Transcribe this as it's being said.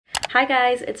Hi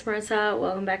guys, it's Marissa.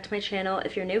 Welcome back to my channel.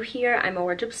 If you're new here, I'm a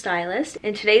wardrobe stylist.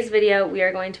 In today's video, we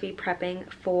are going to be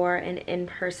prepping for an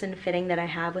in-person fitting that I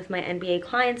have with my NBA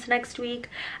clients next week.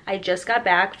 I just got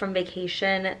back from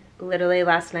vacation literally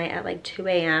last night at like 2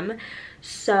 a.m.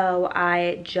 So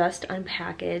I just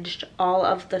unpackaged all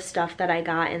of the stuff that I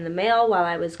got in the mail while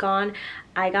I was gone.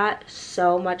 I got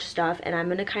so much stuff and I'm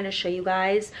gonna kind of show you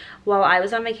guys. While I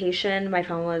was on vacation, my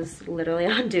phone was literally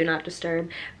on do not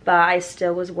disturb, but I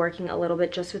still was working a little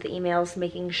bit just with emails,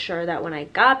 making sure that when I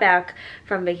got back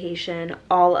from vacation,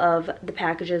 all of the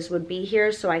packages would be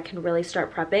here so I can really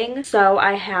start prepping. So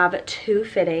I have two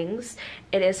fittings.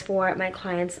 It is for my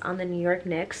clients on the New York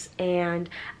Knicks, and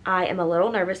I am a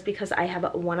little nervous because I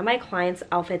have one of my clients'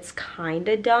 outfits kind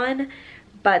of done,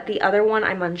 but the other one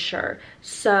I'm unsure.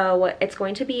 So it's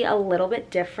going to be a little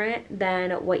bit different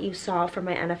than what you saw from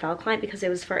my NFL client because it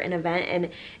was for an event and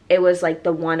it was like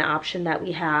the one option that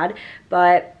we had.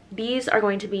 But these are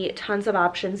going to be tons of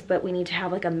options, but we need to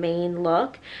have like a main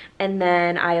look. And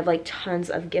then I have like tons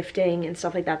of gifting and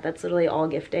stuff like that. That's literally all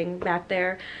gifting back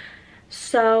there.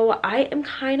 So I am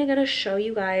kind of going to show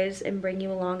you guys and bring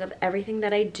you along of everything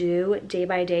that I do day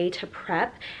by day to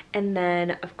prep. And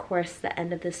then of course the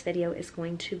end of this video is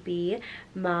going to be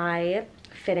my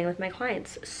fitting with my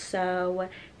clients. So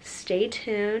stay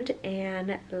tuned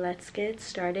and let's get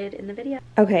started in the video.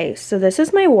 Okay, so this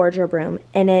is my wardrobe room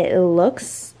and it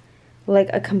looks like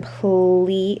a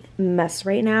complete mess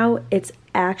right now. It's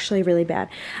actually really bad.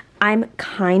 I'm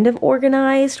kind of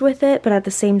organized with it, but at the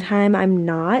same time I'm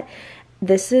not.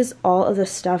 This is all of the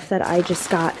stuff that I just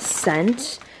got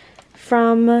sent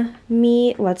from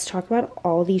me. Let's talk about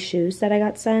all these shoes that I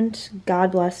got sent.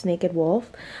 God bless Naked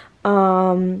Wolf.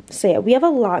 So yeah, we have a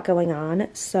lot going on,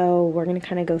 so we're gonna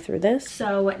kind of go through this.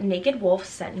 So Naked Wolf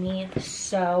sent me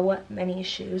so many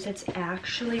shoes. It's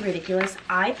actually ridiculous.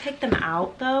 I picked them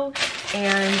out though,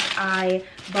 and I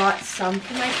bought some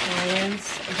for my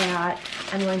clients that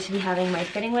I'm going to be having my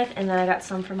fitting with, and then I got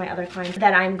some for my other clients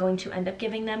that I'm going to end up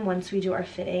giving them once we do our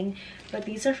fitting. But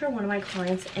these are for one of my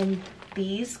clients, and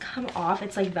these come off.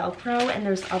 It's like Velcro, and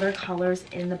there's other colors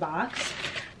in the box,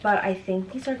 but I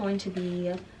think these are going to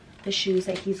be the shoes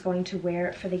that he's going to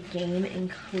wear for the game in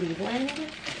Cleveland.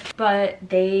 But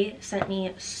they sent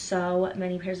me so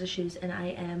many pairs of shoes and I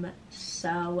am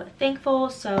so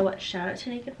thankful. So shout out to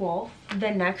Naked Wolf.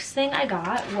 The next thing I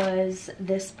got was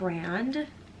this brand.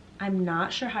 I'm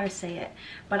not sure how to say it,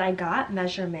 but I got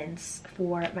measurements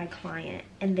for my client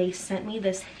and they sent me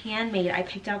this handmade, I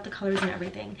picked out the colors and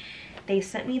everything. They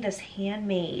sent me this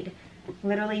handmade,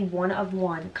 literally one of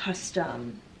one,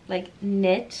 custom, like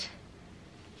knit.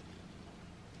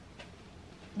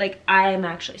 Like, I am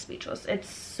actually speechless. It's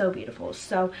so beautiful.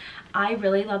 So I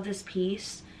really love this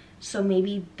piece. So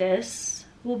maybe this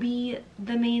will be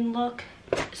the main look.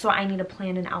 So I need to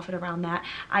plan an outfit around that.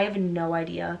 I have no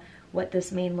idea what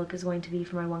this main look is going to be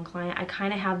for my one client. I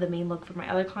kind of have the main look for my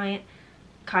other client.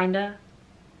 Kinda.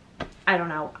 I don't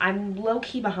know. I'm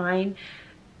low-key behind.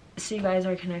 So you guys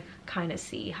are gonna kind of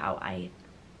see how I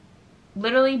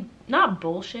literally, not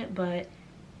bullshit, but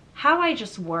how I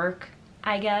just work,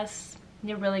 I guess.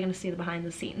 You're really gonna see the behind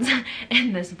the scenes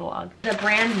in this vlog. The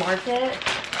brand Market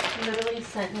literally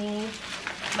sent me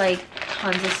like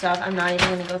tons of stuff. I'm not even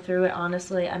gonna go through it,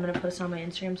 honestly. I'm gonna post on my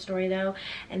Instagram story though.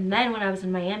 And then when I was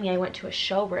in Miami, I went to a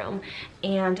showroom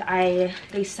and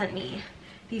they sent me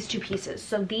these two pieces.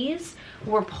 So these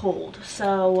were pulled,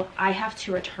 so I have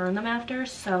to return them after.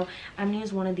 So I'm gonna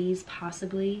use one of these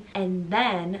possibly. And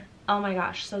then, oh my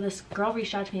gosh, so this girl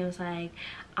reached out to me and was like,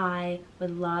 I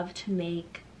would love to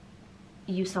make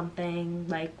you something,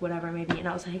 like whatever maybe. And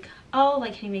I was like, oh,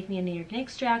 like, can you make me a New York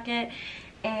Knicks jacket?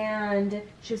 And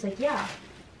she was like, yeah.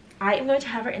 I am going to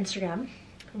have her Instagram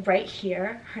right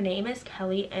here. Her name is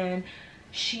Kelly and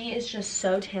she is just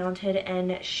so talented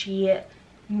and she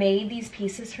made these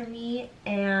pieces for me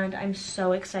and I'm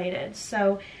so excited.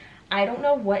 So I don't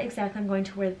know what exactly I'm going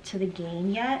to wear to the game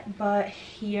yet, but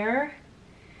here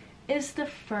is the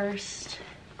first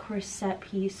corset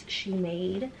piece she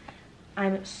made.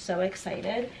 I'm so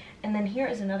excited. And then here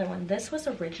is another one. This was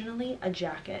originally a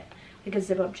jacket, like a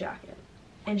zip-up jacket,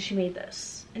 and she made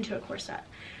this into a corset.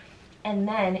 And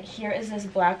then here is this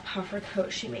black puffer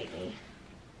coat she made me.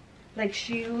 Like,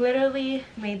 she literally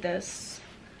made this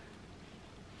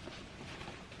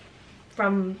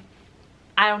from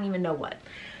I don't even know what.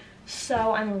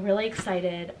 So I'm really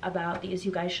excited about these.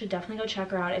 You guys should definitely go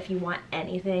check her out if you want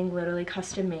anything literally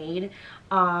custom made.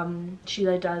 She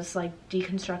does like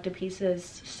deconstructed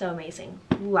pieces, so amazing,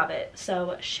 love it.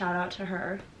 So shout out to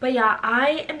her. But yeah,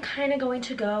 I am kind of going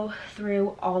to go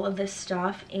through all of this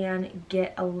stuff and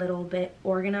get a little bit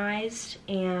organized,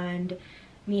 and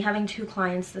me having 2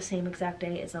 clients the same exact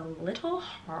day is a little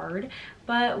hard,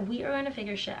 but we are going to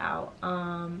figure shit out.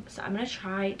 So I'm going to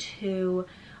try to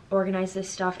organize this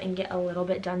stuff and get a little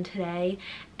bit done today,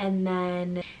 and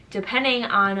then depending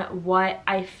on what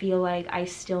I feel like I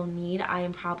still need, I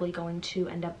am probably going to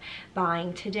end up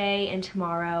buying today and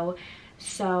tomorrow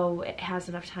so it has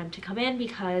enough time to come in,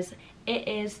 because it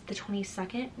is the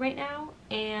 22nd right now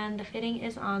and the fitting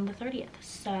is on the 30th,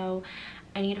 so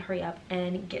I need to hurry up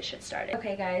and get shit started.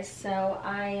 Okay guys, so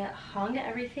I hung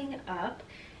everything up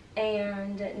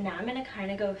and now I'm gonna kind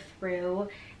of go through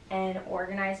and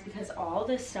organize, because all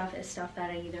this stuff is stuff that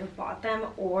I either bought them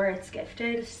or it's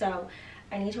gifted, so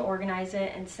I need to organize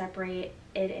it and separate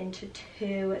it into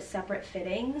 2 separate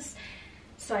fittings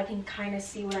so I can kind of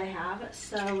see what I have.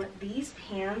 So these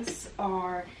pants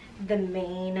are the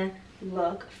main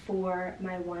look for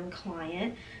my one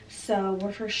client, so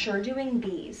we're for sure doing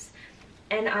these,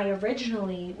 and I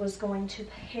originally was going to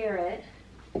pair it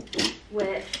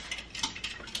with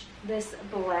this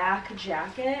black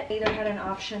jacket. I either had an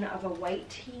option of a white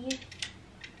tee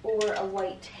or a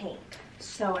white tank,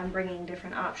 so I'm bringing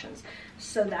different options.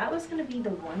 So that was going to be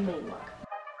the one main look.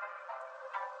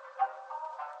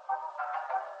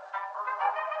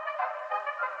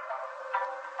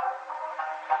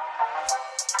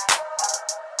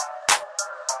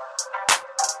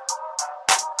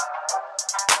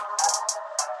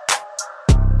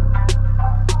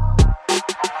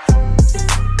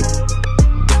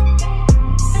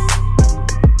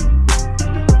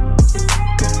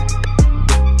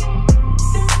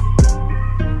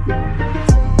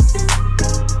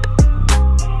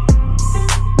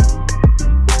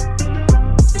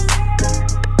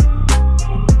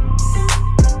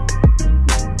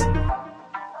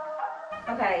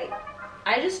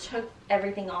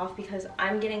 Everything off because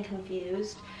I'm getting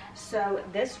confused. So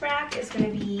this rack is going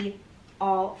to be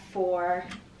all for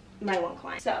my one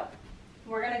client. So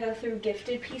we're going to go through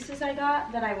gifted pieces I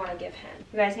got that I want to give him.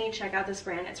 You guys need to check out this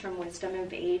brand. It's from Wisdom and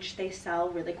Beige. They sell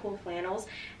really cool flannels,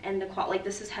 and the quality, like,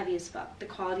 this is heavy as fuck. The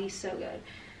quality is so good.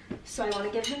 So I want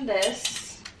to give him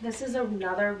this. This is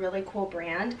another really cool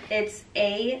brand. It's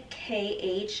AKHIELO,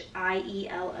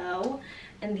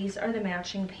 and these are the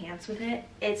matching pants with it.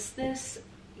 It's this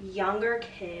younger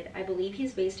kid, I believe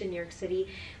he's based in New York City.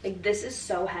 Like, this is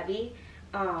so heavy.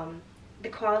 The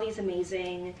quality is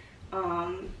amazing.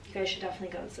 You guys should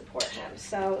definitely go and support him.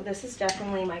 So this is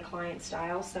definitely my client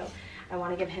style, so I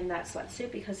want to give him that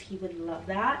sweatsuit because he would love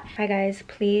that. Hi guys,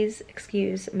 please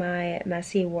excuse my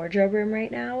messy wardrobe room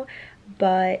right now,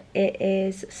 but it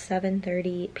is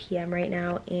 7:30 p.m. right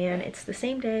now and it's the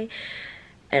same day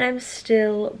and I'm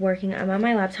still working. I'm on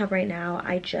my laptop right now.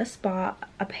 I just bought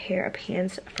a pair of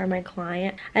pants for my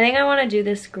client. I think I want to do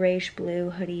this grayish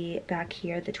blue hoodie back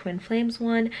here, the Twin Flames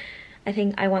one. I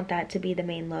think I want that to be the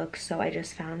main look, so I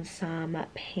just found some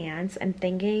pants. I'm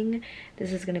thinking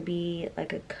this is going to be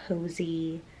like a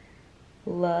cozy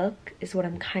look is what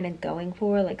I'm kind of going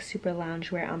for, like super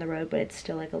loungewear on the road, but it's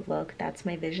still like a look. That's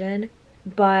my vision.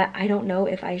 But I don't know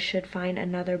if I should find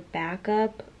another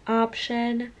backup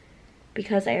option,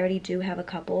 because I already do have a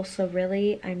couple. So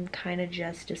really I'm kind of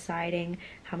just deciding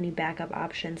how many backup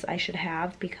options I should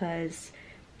have, because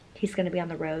he's going to be on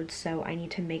the road, so I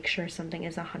need to make sure something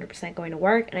is 100% going to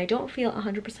work, and I don't feel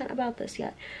 100% about this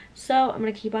yet. So I'm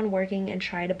going to keep on working and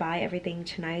try to buy everything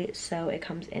tonight so it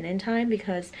comes in time,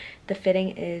 because the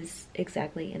fitting is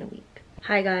exactly in a week.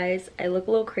 Hi guys, I look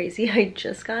a little crazy. I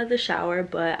just got out of the shower,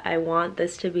 but I want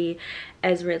this to be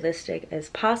as realistic as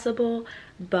possible,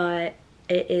 but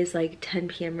it is like 10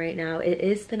 p.m. right now. It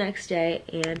is the next day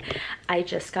and I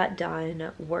just got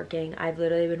done working. I've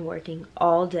literally been working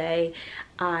all day.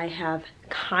 I have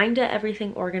kinda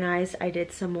everything organized. I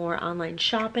did some more online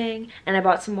shopping and I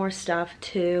bought some more stuff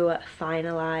to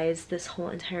finalize this whole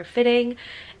entire fitting,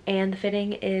 and the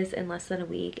fitting is in less than a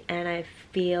week and I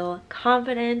feel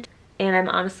confident. And I'm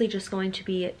honestly just going to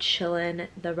be chilling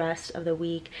the rest of the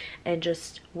week and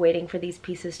just waiting for these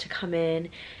pieces to come in,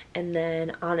 and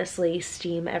then honestly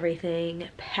steam everything,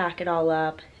 pack it all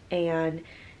up, and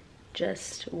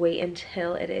just wait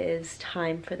until it is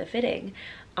time for the fitting.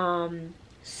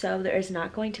 so there is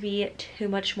not going to be too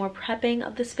much more prepping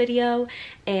of this video,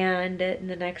 and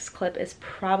the next clip is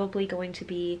probably going to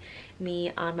be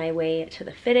me on my way to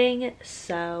the fitting.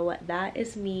 So that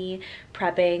is me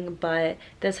prepping, but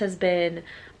this has been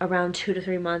around 2 to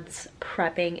 3 months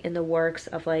prepping in the works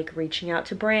of like reaching out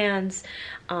to brands,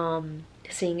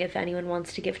 seeing if anyone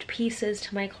wants to gift pieces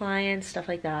to my clients, stuff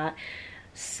like that.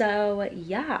 So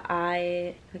yeah,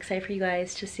 I'm excited for you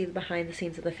guys to see the behind the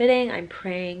scenes of the fitting. I'm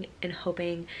praying and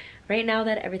hoping right now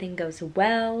that everything goes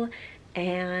well,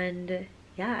 and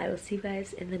yeah, I will see you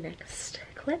guys in the next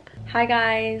clip. Hi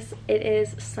guys, it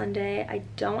is Sunday. I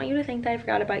don't want you to think that I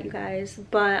forgot about you guys,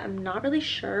 but I'm not really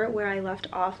sure where I left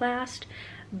off last,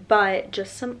 but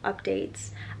just some updates.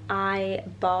 I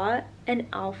bought an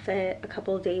outfit a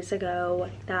couple of days ago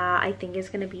that I think is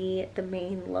going to be the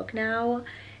main look now.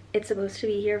 It's supposed to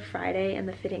be here Friday and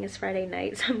the fitting is Friday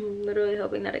night, so I'm literally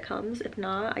hoping that it comes. If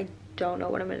not, I don't know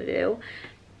what I'm gonna do.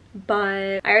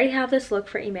 But I already have this look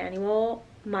for Emmanuel,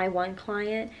 my one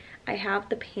client. I have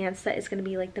the pants that is gonna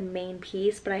be like the main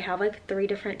piece, but I have like 3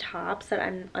 different tops that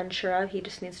I'm unsure of. He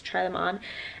just needs to try them on.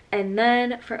 And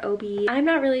then for Obi, I'm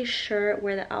not really sure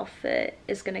where the outfit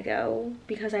is gonna go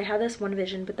because I had this one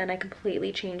vision, but then I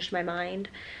completely changed my mind.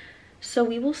 So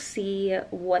we will see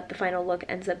what the final look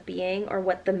ends up being, or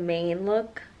what the main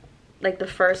look, like the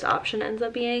first option, ends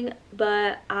up being.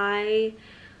 But I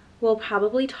will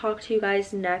probably talk to you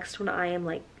guys next when I am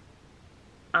like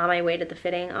on my way to the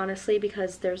fitting, honestly,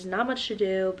 because there's not much to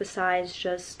do besides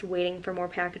just waiting for more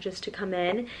packages to come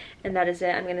in, and that is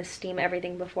it. I'm gonna steam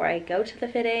everything before I go to the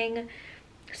fitting,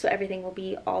 so everything will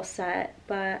be all set.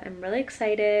 But I'm really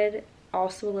excited,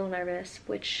 also a little nervous,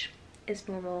 which is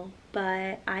normal,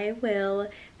 but I will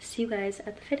see you guys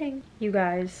at the fitting. You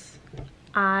guys,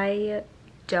 I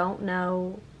don't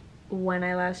know when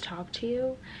I last talked to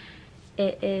you.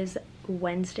 It is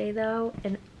Wednesday though,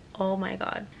 and oh my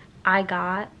god, I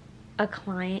got a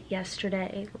client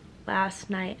yesterday, last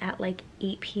night at like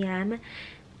 8 p.m.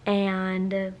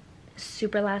 and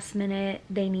super last minute.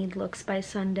 They need looks by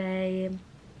Sunday.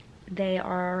 They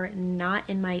are not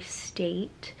in my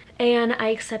state, and I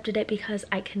accepted it because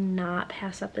I cannot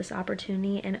pass up this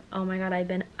opportunity. And oh my god, I've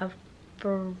been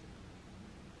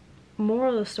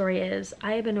moral of the story is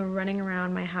I have been running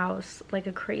around my house like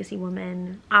a crazy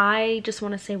woman. I just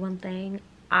want to say one thing.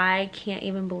 I can't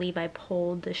even believe I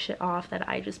pulled the shit off that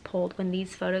I just pulled. When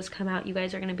these photos come out, you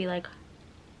guys are gonna be like,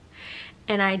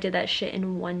 and I did that shit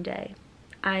in one day.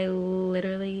 I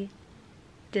literally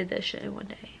did this shit in one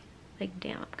day. Like,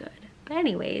 damn, I'm good. But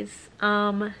anyways,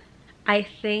 I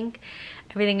think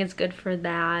everything is good for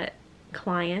that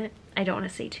client. I don't want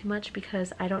to say too much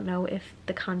because I don't know if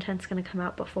the content's going to come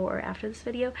out before or after this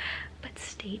video, but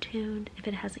stay tuned if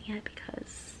it hasn't yet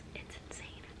because it's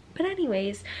insane. But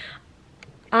anyways,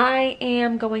 I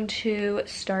am going to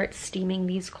start steaming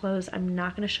these clothes. I'm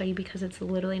not going to show you because it's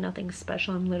literally nothing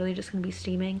special. I'm literally just going to be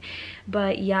steaming.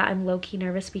 But yeah, I'm low-key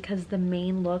nervous because the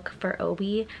main look for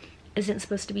Obi isn't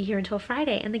supposed to be here until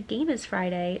Friday, and the game is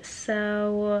Friday,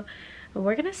 so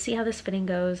we're gonna see how this fitting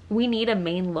goes. We need a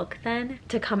main look then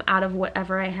to come out of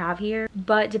whatever I have here,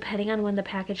 but depending on when the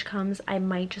package comes, I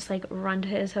might just like run to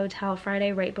his hotel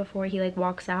Friday right before he like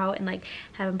walks out and like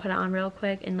have him put it on real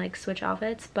quick and like switch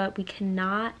outfits. But we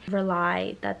cannot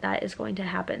rely that that is going to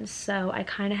happen, so I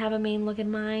kind of have a main look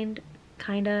in mind,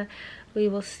 we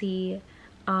will see.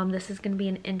 This is going to be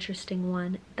an interesting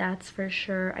one, that's for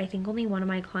sure. I think only one of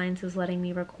my clients is letting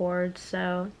me record,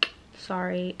 so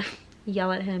sorry.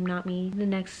 Yell at him, not me. The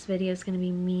next video is going to be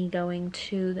me going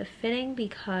to the fitting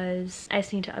because I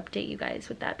just need to update you guys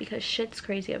with that because shit's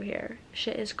crazy over here.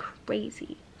 Shit is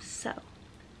crazy. So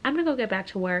I'm gonna go get back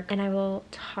to work and I will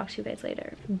talk to you guys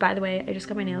later. By the way, I just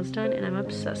got my nails done and I'm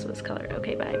obsessed with this color.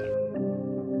 Okay, bye.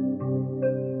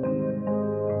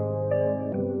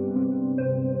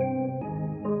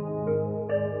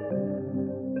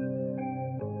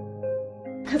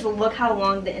 Because look how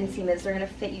long the inseam is. They're gonna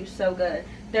fit you so good.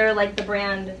 They're like the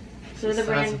brand. So they're the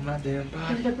brand. Of my damn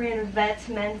body. They're the brand Vet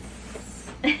Men's.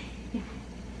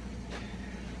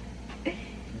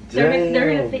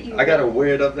 they're gonna fit you. I gotta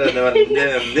wear it up there on the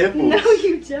damn nipples. No,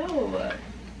 you don't.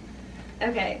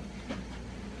 Okay.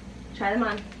 Try them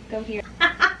on. Go here.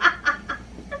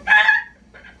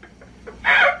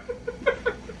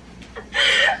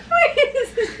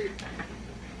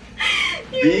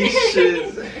 These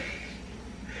shits.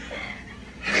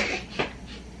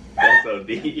 That's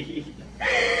OD.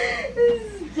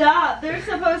 Stop. They're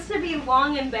supposed to be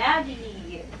long and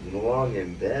baggy. Long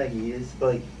and baggy? It's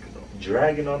like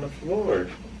dragging on the floor.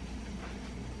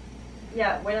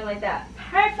 Yeah, wear them like that.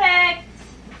 Perfect.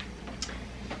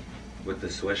 With the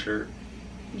sweatshirt.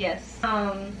 Yes.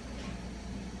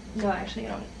 No, actually,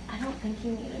 I don't think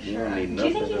you need a You shirt. don't need Do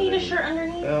you think you need a underneath. shirt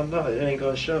underneath? Hell no, it ain't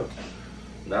gonna show.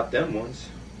 Not them ones.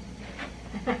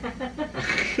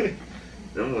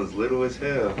 Them ones little as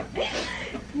hell.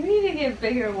 You need to get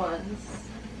bigger ones.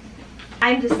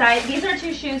 I'm deciding. These are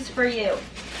 2 shoes for you.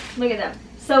 Look at them.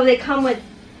 So they come with,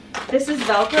 this is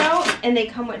Velcro, and they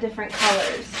come with different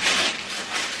colors.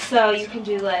 So you can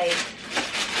do like,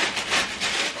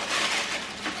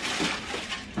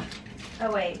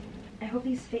 oh wait, I hope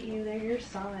these fit you. They're your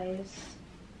size.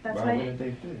 That's Why why. wouldn't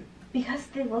they fit? Because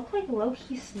they look like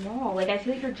low-key small. Like I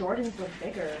feel like your Jordans look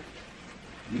bigger.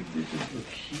 You bitches look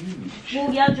huge.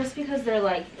 Well, yeah, just because they're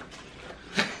like.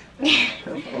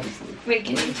 Wait,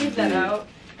 can you take that out?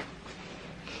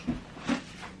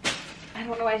 I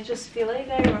don't know. I just feel like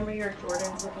I remember your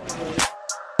Jordans looking really.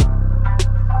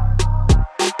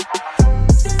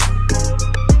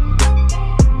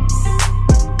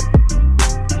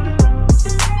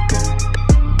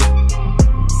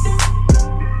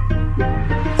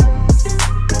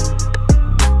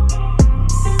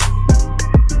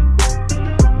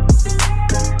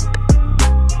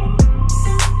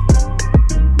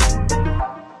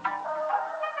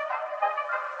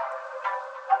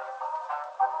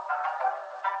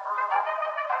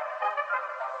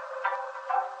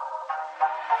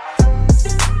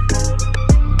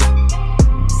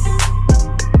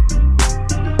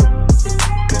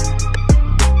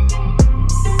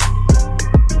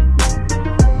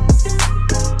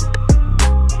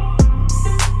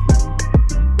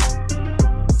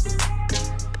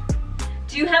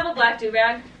 Do you have a black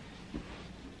do-rag?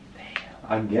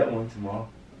 I can get one tomorrow.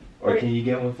 Or can you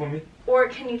get one for me? Or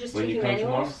can you just When take you come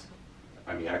Emmanuel's?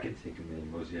 I mean, I could take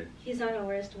Emmanuel's, yeah. He's not gonna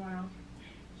wear his tomorrow.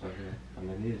 Okay, I'm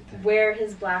gonna need it then. Wear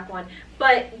his black one.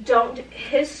 But don't,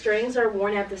 his strings are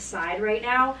worn at the side right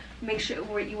now. Make sure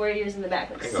you wear yours in the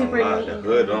back. Like super neat. The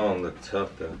hood on look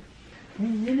tough though.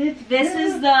 This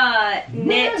is the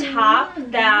knit top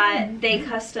that they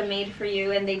custom made for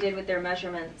you and they did with their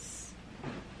measurements.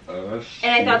 And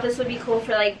I thought this would be cool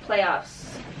for like playoffs.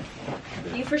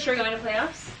 You for sure going to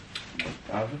playoffs?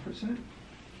 1000%.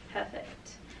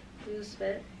 Perfect. Loose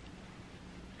fit.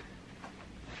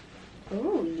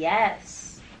 Ooh,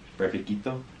 yes.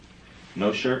 Perfectito.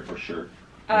 No shirt or shirt?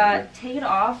 Take it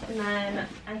off and then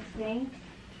I think.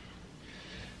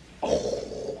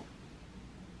 Oh.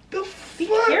 The Be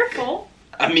fuck? careful.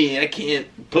 I mean, I can't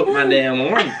put my damn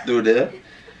arm through there.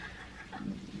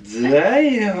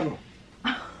 Damn.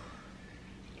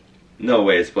 No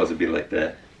way it's supposed to be like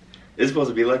that. It's supposed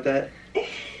to be like that?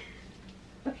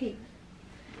 Okay.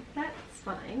 That's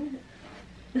fine.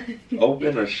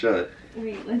 Open or shut?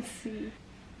 Wait, let's see.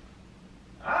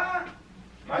 Ah.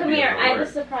 Come here, I have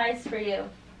a surprise for you.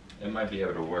 It might be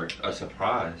able to work. A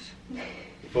surprise?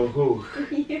 For who?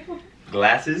 You.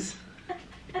 Glasses?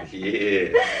 Yeah.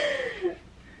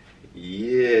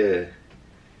 Yeah.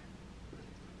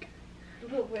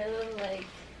 But we're like.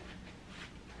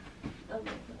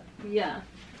 Yeah.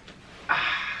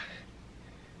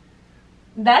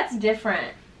 That's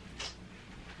different.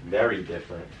 Very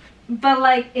different. But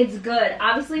like, it's good.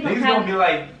 Obviously, don't Niggas have. gonna be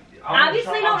like.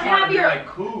 Obviously don't have your- like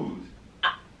coos.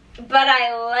 But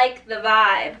I like the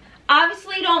vibe.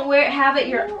 Obviously, don't have it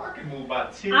your. I can move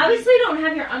by two. Obviously, don't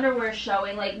have your underwear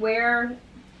showing. Like, wear.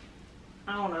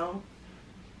 I don't know.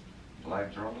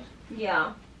 Black drawers.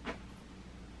 Yeah.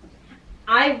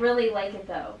 I really like it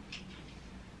though.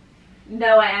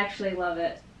 No, I actually love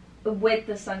it. With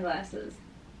the sunglasses.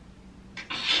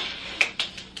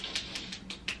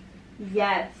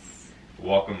 Yes.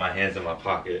 Walk with my hands in my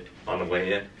pocket on the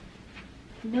way in.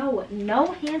 No,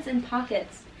 no hands in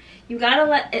pockets. You gotta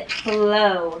let it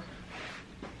flow.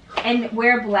 And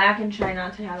wear black and try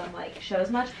not to have them like show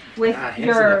as much. With Hands in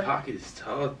your the pocket is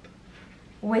tough.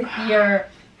 with your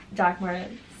Doc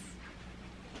Martens.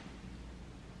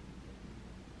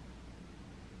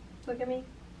 Look at me.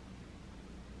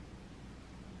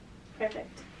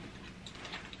 Perfect.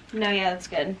 No, yeah, that's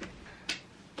good.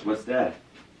 What's that?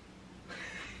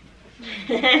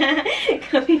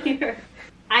 Come here.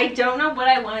 I don't know what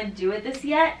I want to do with this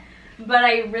yet, but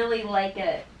I really like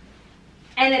it.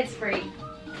 And it's free.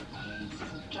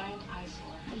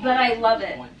 But I love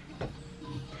it.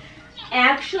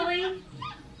 Actually,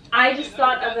 I just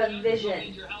thought of a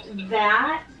vision.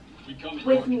 That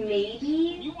with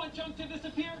maybe...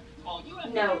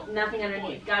 No, nothing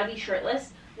underneath. Gotta be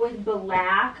shirtless. With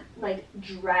black, like,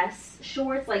 dress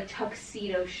shorts, like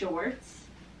tuxedo shorts.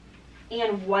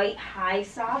 And white high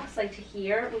socks, like to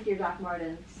here, with your Doc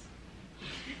Martens.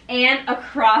 And a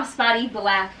crossbody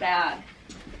black bag.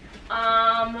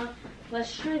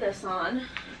 Let's try this on.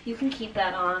 You can keep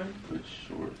that on. Good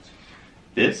shorts.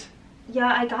 This? Yeah,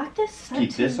 I got this.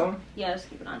 Keep this on? Yeah, just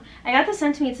keep it on. I got this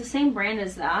sent to me. It's the same brand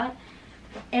as that.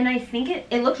 And I think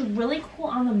it looks really cool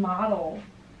on the model.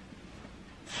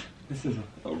 This is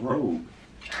a robe.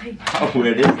 I'll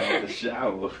wear this out the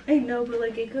shower. I know, but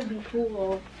like it could be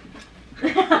cool.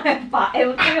 It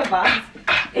looks like a box.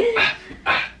 Let me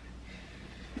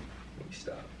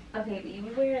stop. Okay, but you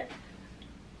would wear it.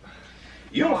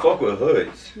 You don't fuck with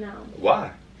hoods. No.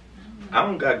 Why? I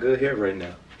don't got good hair right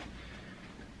now.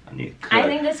 I need a cut. I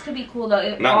think this could be cool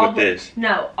though. Not with this.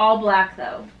 No, all black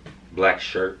though. Black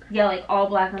shirt. Yeah, like all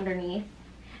black underneath.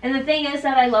 And the thing is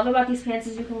that I love about these pants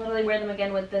is you can literally wear them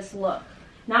again with this look.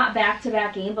 Not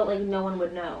back-to-back game, but like no one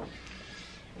would know.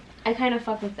 I kind of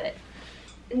fuck with it.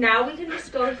 Now we can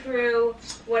just go through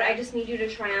what I just need you to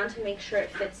try on to make sure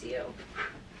it fits you.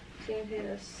 So you can do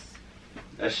this.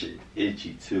 That shit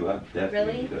itchy too. I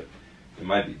definitely Really? It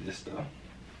might be this though.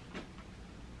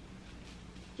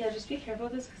 Yeah, just be careful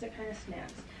with this because it kind of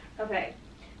snaps. Okay.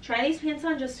 Try these pants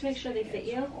on just to make sure they fit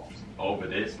you. Over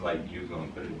this, like you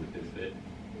gonna put it with this fit?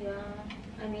 Yeah.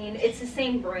 I mean, it's the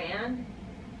same brand,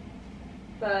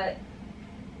 but...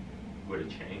 With a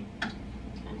chain?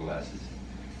 Or glasses?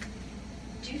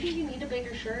 Do you think you need a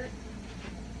bigger shirt?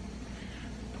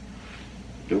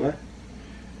 Do I?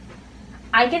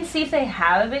 I can see if they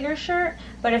have a bigger shirt,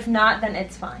 but if not, then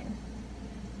it's fine.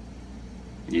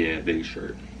 Yeah, big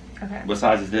shirt. Okay. What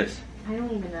size is this? I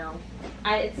don't even know.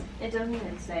 It doesn't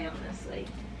even say, honestly.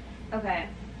 Okay.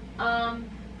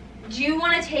 Do you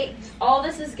want to take, all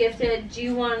this is gifted, do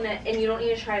you want to, and you don't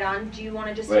need to try it on, do you want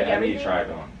to just take everything? I need to try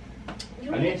it on.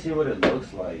 I need to see what it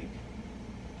looks like.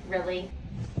 Really?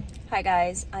 Hi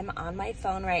guys, I'm on my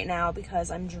phone right now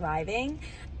because I'm driving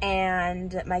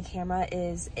and my camera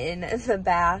is in the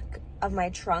back of my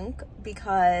trunk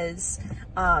because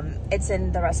it's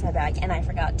in the rest of my bag and I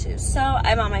forgot to. So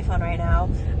I'm on my phone right now,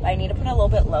 but I need to put it a little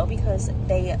bit low because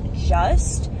they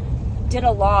just did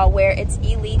a law where it's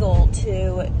illegal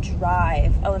to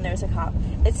drive. Oh, and there's a cop.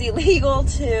 It's illegal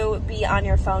to be on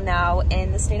your phone now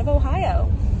in the state of Ohio.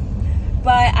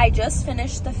 But I just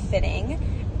finished the fitting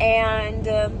and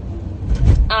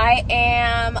I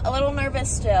am a little nervous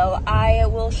still. I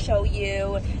will show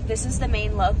you. This is the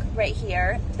main look right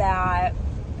here that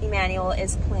Emmanuel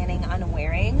is planning on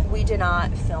wearing. We did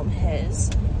not film his.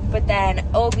 But then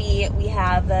Obi, we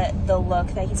have the look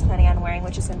that he's planning on wearing,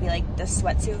 which is going to be like the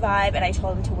sweatsuit vibe. And I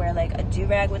told him to wear like a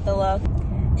do-rag with the look.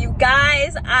 You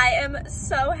guys, I am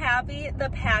so happy the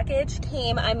package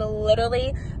came. I'm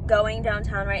literally going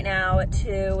downtown right now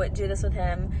to do this with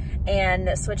him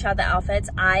and switch out the outfits.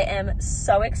 I am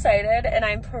so excited and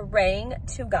I'm praying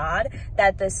to God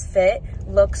that this fit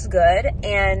looks good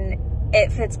and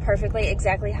it fits perfectly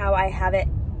exactly how I have it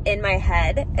in my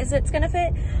head as it's gonna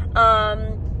fit.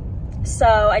 So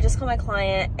I just called my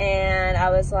client and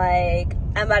I was like,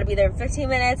 I'm about to be there in 15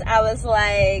 minutes. I was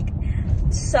like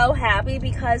so happy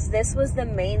because this was the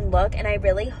main look and I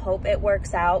really hope it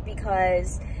works out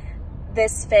because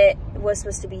this fit was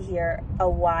supposed to be here a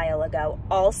while ago.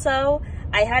 Also,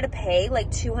 I had to pay like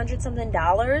 $200 something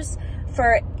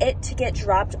for it to get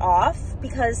dropped off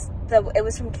because it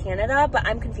was from Canada, but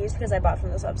I'm confused because I bought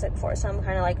from this website before, so I'm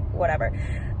kind of like, whatever.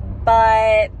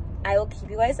 But I will keep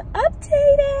you guys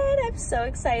updated. I'm so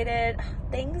excited.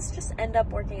 Things just end up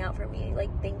working out for me. Like,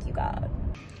 thank you, God.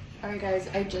 Alright guys,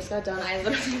 I just got done. I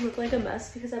literally look like a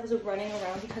mess because I was running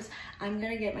around because I'm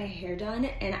gonna get my hair done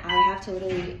and I have to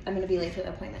literally, I'm gonna be late for the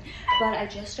appointment. But I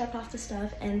just dropped off the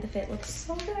stuff and the fit looks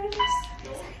so good. I'm so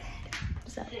excited.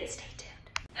 So stay tuned.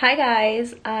 Hi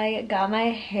guys, I got my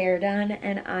hair done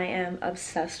and I am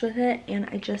obsessed with it and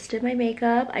I just did my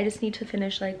makeup. I just need to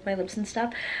finish like my lips and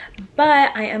stuff,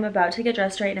 but I am about to get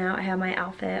dressed right now. I have my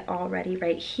outfit all ready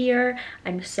right here.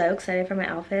 I'm so excited for my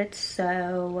outfit,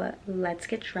 so let's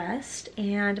get dressed.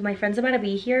 And my friend's about to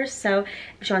be here, so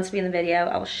if she wants to be in the video,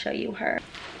 I'll show you her.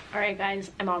 All right guys,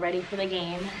 I'm all ready for the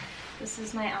game. This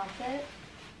is my outfit.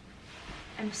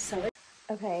 I'm so excited.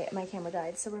 Okay, my camera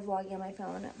died, so we're vlogging on my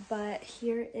phone, but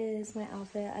here is my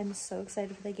outfit. I'm so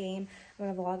excited for the game. I'm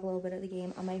gonna vlog a little bit of the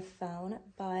game on my phone,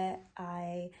 but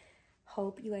I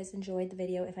hope you guys enjoyed the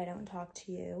video if I don't talk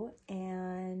to you,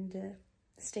 and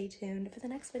stay tuned for the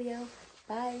next video.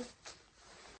 Bye.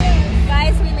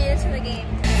 Guys, we made it to the game.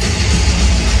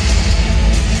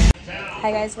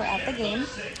 Hi guys, we're at the game,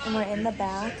 and we're in the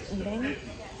back eating.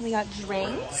 We got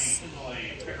drinks.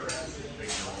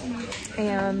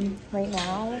 And right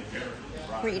now,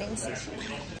 we're eating sushi.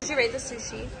 Did you rate the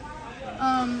sushi?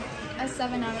 A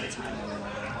 7 out of 10.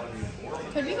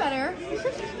 Could be better.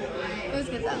 It was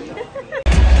good though. You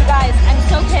guys, I'm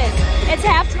so pissed. It's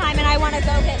halftime and I want to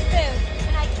go get food.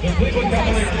 And I can't. It looks like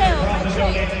she pissed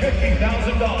herself.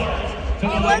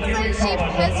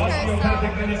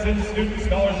 Student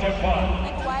Scholarship Fund.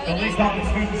 The Lee Compton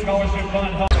Student Scholarship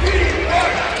Fund.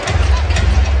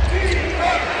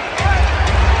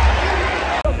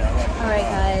 Alright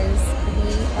guys,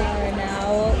 we are now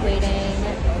waiting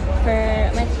for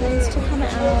my clothes to come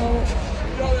out.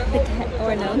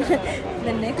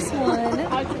 The next one.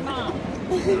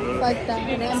 Like that.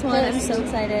 The next one, I'm so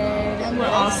excited. We're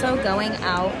also going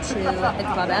out to the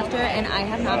club after, and I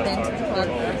have not been to the club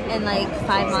in like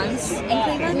 5 months in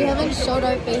Cleveland. We haven't showed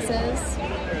our faces.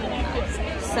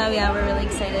 So yeah, we're really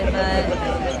excited, but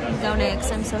go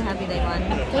Knicks. I'm so happy they won.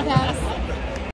 Go Cavs.